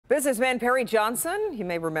Businessman Perry Johnson, you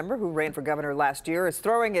may remember, who ran for governor last year, is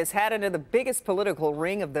throwing his hat into the biggest political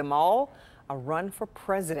ring of them all, a run for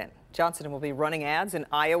president. Johnson will be running ads in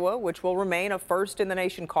Iowa, which will remain a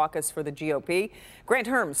first-in-the-nation caucus for the GOP. Grant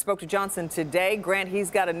Herms spoke to Johnson today. Grant,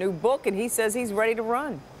 he's got a new book, and he says he's ready to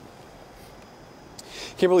run.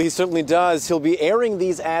 Kimberly, he certainly does. He'll be airing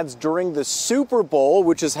these ads during the Super Bowl,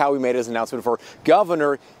 which is how he made his announcement for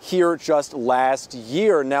governor here just last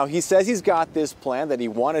year. Now, he says he's got this plan that he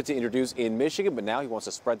wanted to introduce in Michigan, but now he wants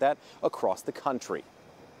to spread that across the country.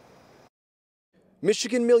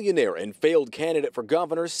 Michigan millionaire and failed candidate for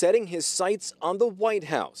governor setting his sights on the White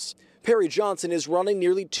House. Perry Johnson is running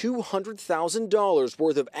nearly $200,000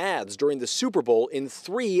 worth of ads during the Super Bowl in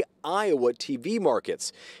 3 Iowa TV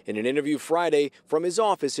markets. In an interview Friday from his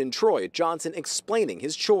office in Troy, Johnson explaining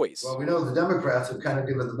his choice. Well, we know the Democrats have kind of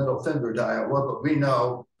given the middle finger to Iowa, but we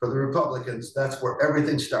know for the Republicans, that's where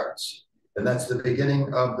everything starts. And that's the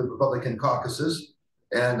beginning of the Republican caucuses.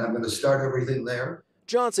 And I'm going to start everything there.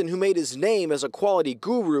 Johnson, who made his name as a quality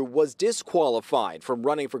guru, was disqualified from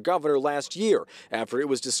running for governor last year after it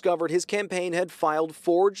was discovered his campaign had filed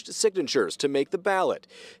forged signatures to make the ballot.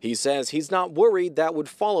 He says he's not worried that would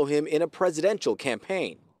follow him in a presidential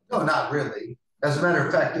campaign. No, not really. As a matter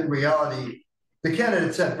of fact, in reality, the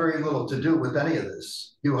candidates had very little to do with any of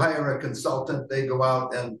this. You hire a consultant, they go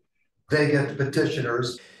out and they get the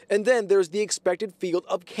petitioners. And then there's the expected field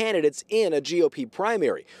of candidates in a GOP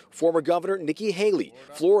primary. Former Governor Nikki Haley,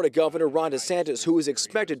 Florida Governor Ron DeSantis, who is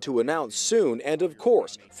expected to announce soon, and of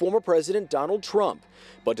course, former President Donald Trump.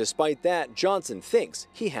 But despite that, Johnson thinks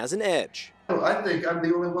he has an edge. I think I'm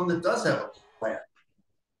the only one that does have a plan.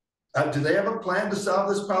 Do they have a plan to solve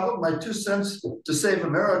this problem? My 2 cents to save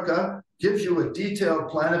America gives you a detailed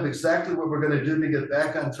plan of exactly what we're going to do to get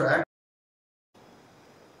back on track.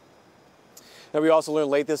 Now, we also learned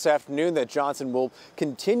late this afternoon that Johnson will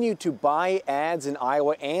continue to buy ads in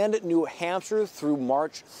Iowa and New Hampshire through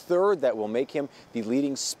March 3rd. That will make him the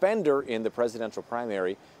leading spender in the presidential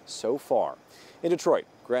primary so far. In Detroit,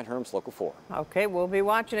 Grant Herms, Local 4. Okay, we'll be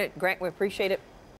watching it. Grant, we appreciate it.